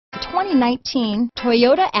2019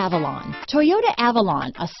 Toyota Avalon. Toyota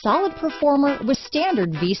Avalon, a solid performer with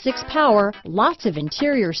standard V6 power, lots of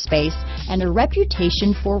interior space, and a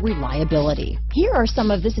reputation for reliability. Here are some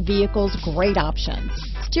of this vehicle's great options: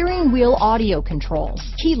 steering wheel audio controls,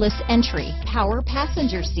 keyless entry, power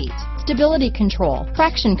passenger seat, stability control,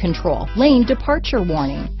 traction control, lane departure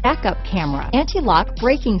warning, backup camera, anti-lock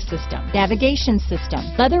braking system, navigation system,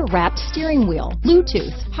 leather-wrapped steering wheel,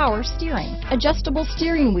 Bluetooth, power steering, adjustable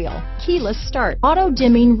steering wheel, keyless start,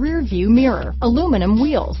 auto-dimming rear view mirror, aluminum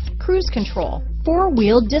wheels, cruise control,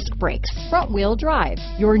 four-wheel disc brakes, front-wheel drive.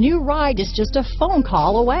 Your new ride is just a phone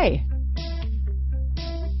call away.